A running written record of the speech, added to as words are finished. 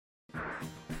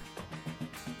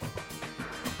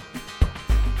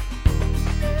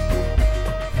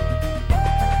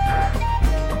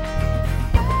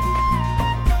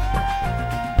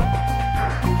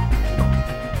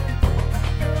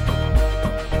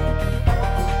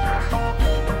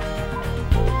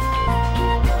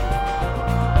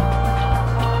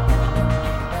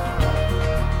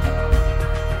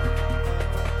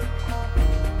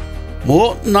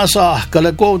Muonna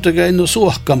saahkalle kuitenkin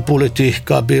suohkan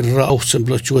politiikkaa pirra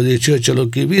ohtsenblotjuodi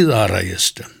tjötjalogi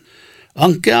vidarajasta.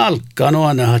 Anke alkaa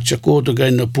noana hatsa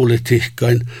kuitenkin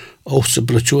politiikkain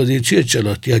ohtsenblotjuodi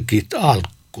tjötjalot jäkit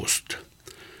alkusta.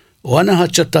 Oana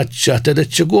hatsa tatsaa,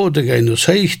 että kuitenkin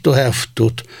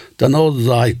heihtoheftut tämän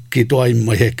odaikki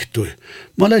toimma hektui.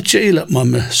 Mä letse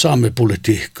ilmamme saamme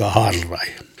politiikkaa harrai.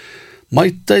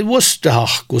 Maittai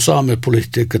vuostahahku saamme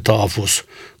politiikka taafus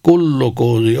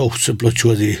kullokoodi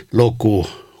ohtsenblotjuodi loku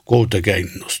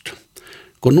kuitenkennosta.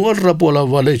 Kun nuorra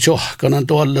puolella oli johkanan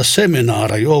tuolla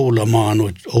seminaara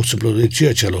joulamaanut ohtsenblotjuodi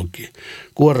tjötjalogi,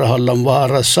 kuorahallan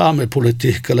vaara saamme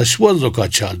politiikalla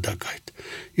suoltokatsaltakait.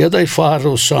 Ja tai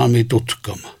faaru saami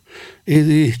tutkama.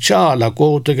 Idi tjaala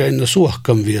kuitenkin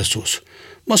suohkan viesus.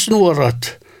 Mas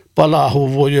nuorat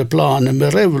palahu voi plaanemme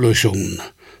revolutionna.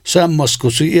 Sammas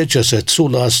kun se iäkäset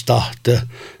sulastahte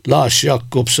Lars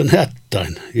Jakobsen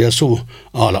hättäin ja suu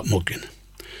alamukin.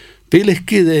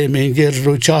 Pilkkideemiin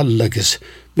kerroi tjallakis,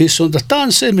 missä on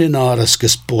tämän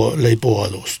seminaaraskes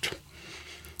puolusta.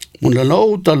 Mulla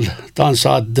noutal tämän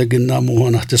saattekin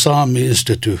namuhanahti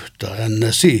Saami-instituuttaa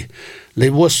ennen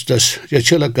lei vuostas ja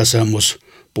tjelkasemus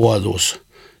puolus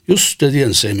just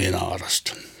tien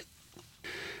seminaarasta.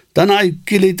 Tän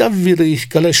aikkili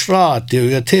tävviriihkälle radio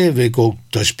ja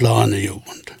TV-kouttais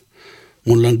plaanijuunta.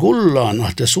 Mulla on kullaan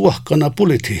ahte suohkana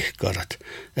politiikkarat.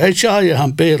 Ei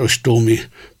tjaajahan perustumi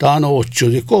taan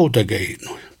otsjudi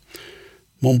koutakeinuja.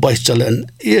 Mun paistelen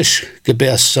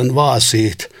ieskepeässän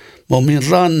vaasiit, min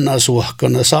ranna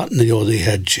suohkana saatnejoodi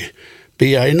hedji.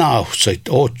 Piäi nauhtsait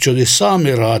otsjudi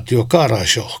saamiraatio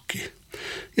karasjohki.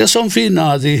 Ja se on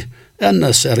finaadi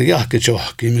NSR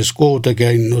jahkejohki, mis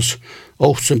koutakeinus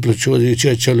ohtsenblotjuodi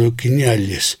tjetjalukin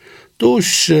jäljis.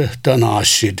 Tusse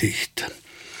tänassi tihtä.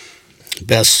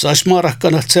 Pässäis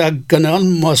markkanat säggänne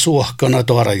alma suohkana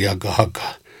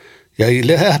torjagahaka. Ja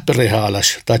ile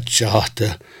häpärihaalas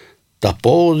tatsahahte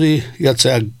tapoodi ja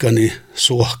sägkäni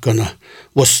suohkana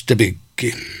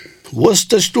vostepikki.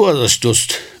 Vuostas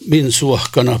tuodastusta min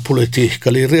suohkana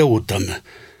politiikkali reutamme.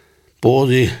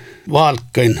 Poodi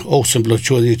valkkain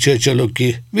ohtsenblotjuodi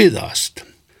tjetjaluki vidasta.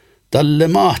 Tälle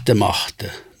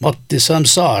mahte, Matti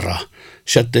Samsaara,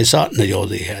 sättei saatne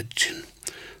joodi hädjin.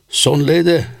 Son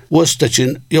leide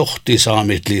vuostacin johti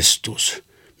saamit listus.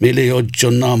 Mili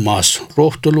jodjon namas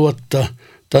rohtoluotta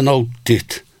ta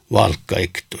nauttit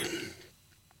valkkaiktuin.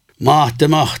 Mahte,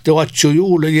 vatsu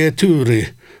juuleje tyyri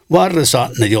varre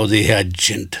saatne joodi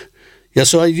hädjint. Ja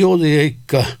sai joodi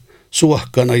eikka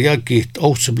suohkana jäkit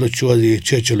ohtsenblotjuodi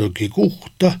tjetjaluki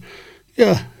kuhta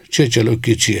ja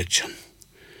tjetjaluki tjetjan.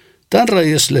 Tän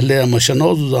rajasle leemassa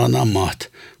noudaan ammat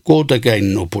kuitenkin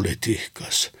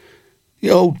politiikassa.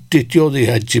 Ja outtit jodi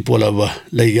hädji puolella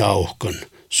leijauhkan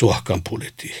suohkan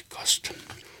politiikasta.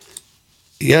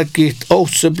 Jäkit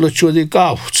ohtsenblotjuodi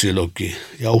kautsilogi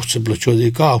ja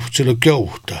ohtsenblotjuodi kautsilo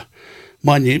keuhta.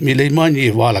 Mille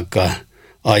mani valkaa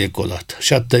aikolat.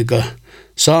 Sätteika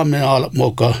saame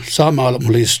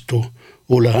almulistu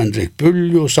Ulle Henrik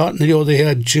Pylju saatne jodi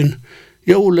hädjin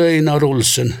ja Ulle Einar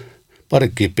Olsen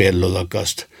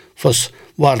parkkipellolakasta, fas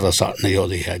varra saatne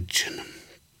jodi hädjin.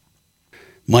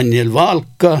 Manjel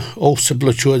valkka,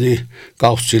 ohtsenblotjuodi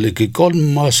kautsilikin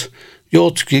kolmas,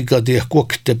 jotkiga tie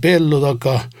kuokte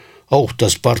pellolaka,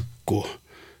 ohtas parkku.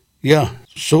 Ja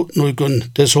nuikun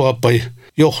te suopai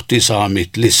johti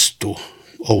saamit listu,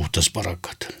 ohtas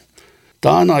parakat.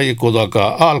 Taan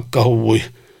aikodaka alkahuvui,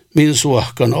 min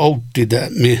suohkan outtide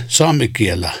mi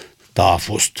saamikielä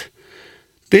taafust.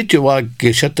 Pitju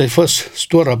vaikki, sätei fas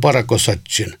stora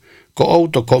parakosatsin, ko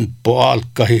autokomppo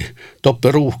alkahi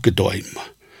toppe ruuhki toima.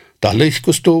 Ta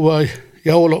lihkustuu vai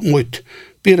ja olo muit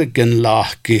pirken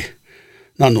lahki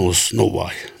nanus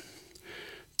nuvai.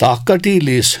 Taakka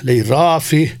tilis lei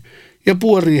raafi ja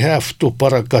puori häftu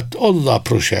parakat olla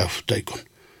prosjäfteikon.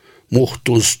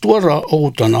 Muhtun stora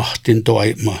outanahtin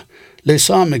toima lei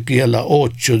saamekielä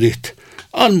otsjudit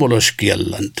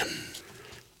almoloskiellant.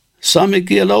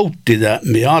 Saamekielä outtida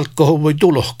mi alkohoi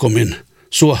tulohkomin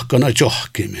suohkana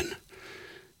johkimin.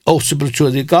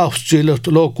 Ohtsenblotjuodi kauhtsilot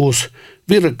lokus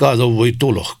virkaado voi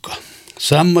tulohka.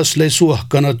 Sammas lei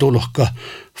suohkana tulohka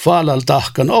faalal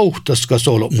tahkan ohtaska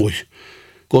solmui,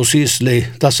 ko siis lei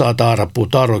tasataarapu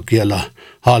tarokielä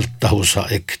halttahusa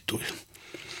ektui.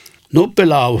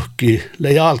 Nopelauhki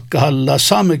lei alkahalla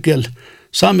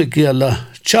saamekielä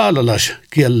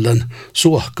tjaalalaskielän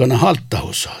suohkana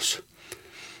halttahusas.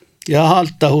 Ja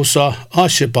halttahusa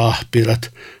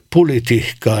asepahpirat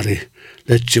politiikkaari,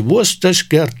 letsi vuostas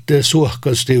kertee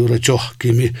suohkastiura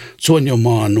johkimi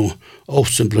sonjomaanu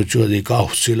ohtsenblotjuodi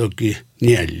kautsilogi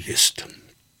neljistä.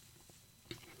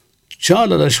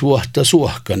 Tjaalalais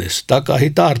suohkanis takahi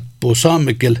tarppuu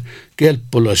saamekel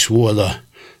kelppolaisvuoda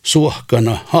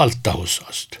suohkana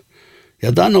halttahusasta.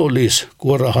 Ja tän olis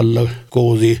kuorahalla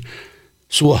koodi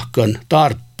suohkan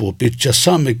tarppuu pitää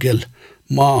saamekel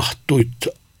mahtuit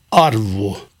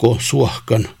arvu, ko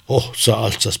suohkan ohtsa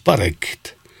altsas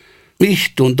parekit.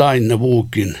 Mihtun tainna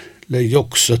vuukin le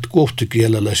joksat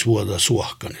kohtikielalaisvuoda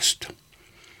suohkanista.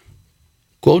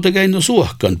 Koutakeino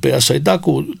suohkan pääsai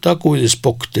takuilis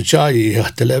pokte chai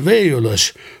jahtele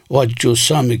veijolas oadjuus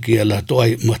saamikielä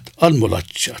toimat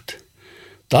almolatsat.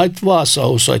 Tait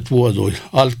vaasausait vuodui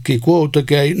alkki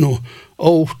koutakeino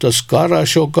ouhtas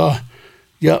karashoka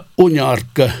ja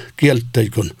unjarkka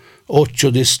kieltäikon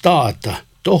otsudis taata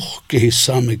tohkihis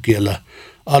saamikielä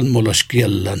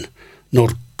almolaskielän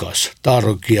norkkas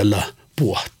tarokielä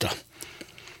puhta.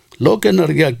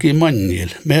 Lokenarjaki manjil,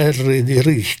 merridi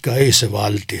riihka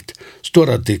eisevaltit,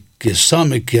 storatikki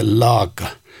saamikiel laaka,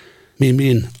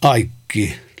 mimin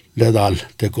aikki ledal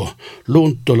teko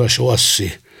luntola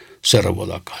suossi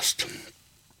servolakasta.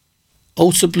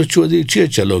 Outsemplatsuodi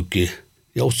tjetsaloki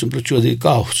ja outsemplatsuodi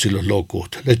kauhtsilo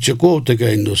lokut, letse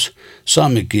koutekeinnus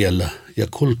saamikielä ja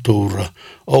kulttuura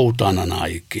outanan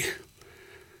aiki.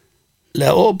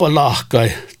 Le opa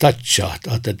lahkai tatsaat,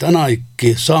 että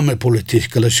tänäikki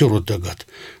saamepolitiikalla surutagat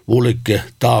vulikke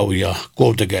tauja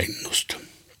koutekennusta.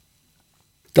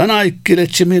 Tänäikki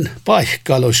letsimin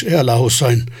paikkalos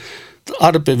elähusain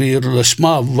arpeviirulas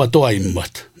maavva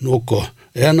toimmat, nuko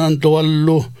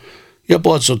enantuollu ja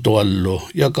potsotuollu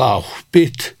ja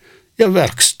kauppit ja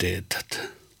verksteetat.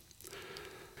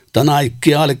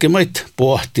 Tänäikki alkemait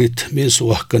pohtit min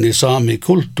suohkani saami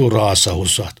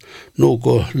kulttuuraasahusat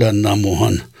nuko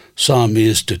lännamuhan saami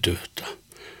instituuta.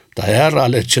 Tai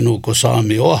äraletse nuko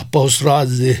saami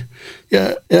ohpausraadi ja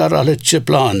äraletse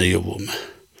plaanijuvumme.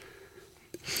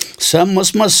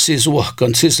 Sammas massi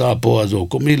suohkan sisäpuodu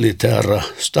kun militäära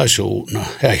stasuuna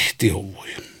hähtihuvui.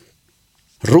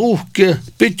 Ruuhke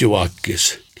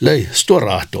pitjuakkis lei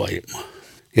storahtoima.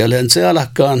 Ja len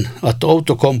sealakkaan, että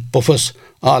autokomppofas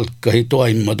alkkahi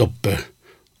toimma toppe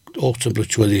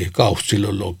ohtsenplutsuoli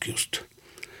kausilologiusta.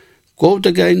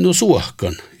 Koutakeino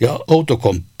suohkan ja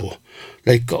autokomppu,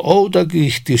 leikka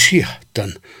outakihti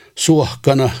sihtän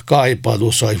suohkana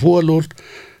kaipadu sai vuolult,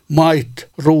 mait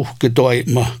ruuhki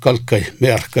toima kalkkai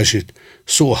merkasit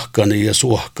suohkani ja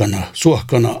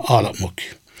suohkana almoki.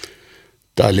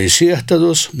 Täällä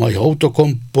siehtadus mai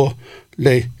autokomppu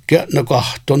lei kätnä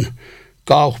kahton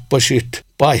kauppasit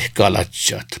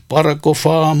paikalatsat,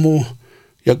 parkofaamu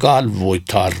ja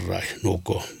kalvuit harrai,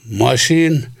 nuko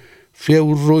masin,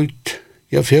 feuruit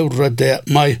ja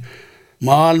feurateemai,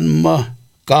 maailma,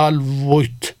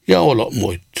 kalvuit ja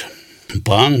olomuit,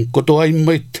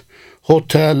 pankkotoimit,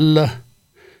 hotella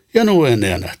ja nuo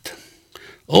enät.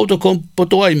 Autokomppo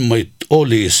toimit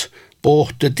olis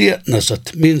pohte tiednäsät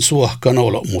min suohkan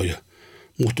olomuja,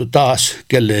 mutta taas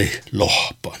kellei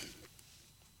lohpa.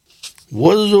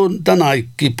 Vuodun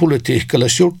tänäikki politiikalla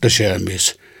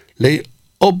sjurtasäämis lei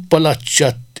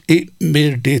oppalatsat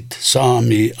imirdit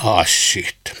saami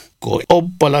aasit. Ko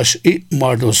oppalas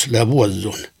imardus lä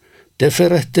vuodun. Te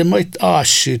ferehte mait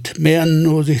aasit,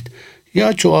 mennudit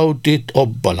ja joautit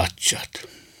oppalatsat.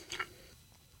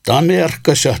 Tämä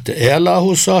merkkasat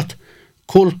elähusat,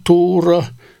 kulttuura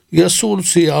ja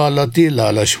sosiaala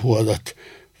tilalashuodat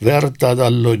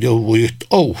vertaadallo jouvuit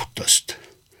ouhtasta.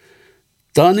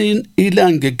 Tanin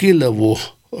ilänge kilvu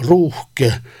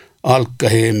ruuhke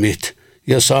alkkahemit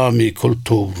ja saami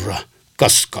kulttuura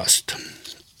kaskasta.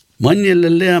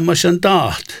 Manjelle leämäsen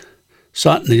taht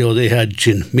saatne jodi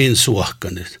hädjin min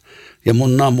suohkanit ja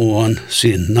mun namu on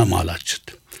siinä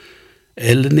namalatset.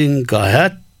 Elninka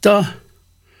hättä,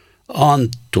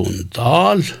 Antun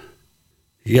Dahl,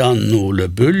 Jannulle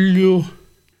Bylju,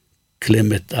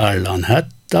 Clement Erland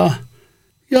hättä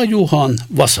ja Juhan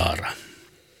Vasara.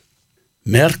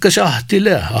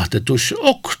 Merkkasahtile ahtetus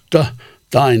okta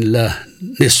tainle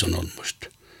nissonolmusta.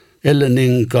 Eller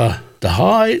ninka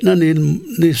tahaina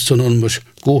nissonolmus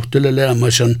kuhtele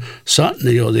leämäsen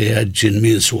saatne jodi hädjin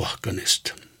min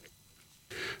suohkanista.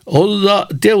 Olla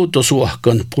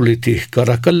teutosuohkan politiikka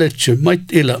rakalletse mait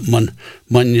ilman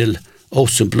manjel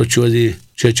outsemplotsjuodi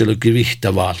tsetselogi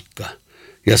vihtavalkka.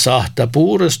 Ja sahta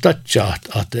puuresta tjaht,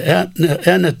 että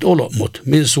äänet olomut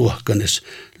min suohkanis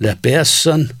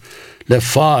läpeässän,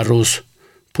 faarus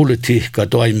politiikka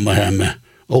toimahämme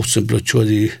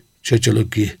outsemplotsjuodi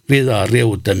tsetselogi vida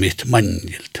reutamit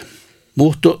manjilta.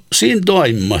 Mutta siinä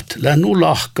toimmat lähnu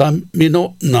lahka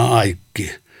minonna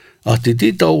aikki. Ahti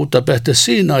titouta pähtä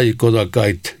siinä aikoda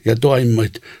kait ja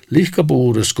toimmait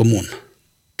lihkapuuresko mun.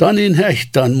 Tanin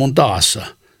hähtään mun taassa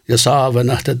ja saaven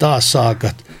ahte taas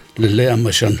saakat le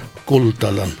leamasan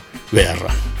kultalan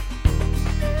verran.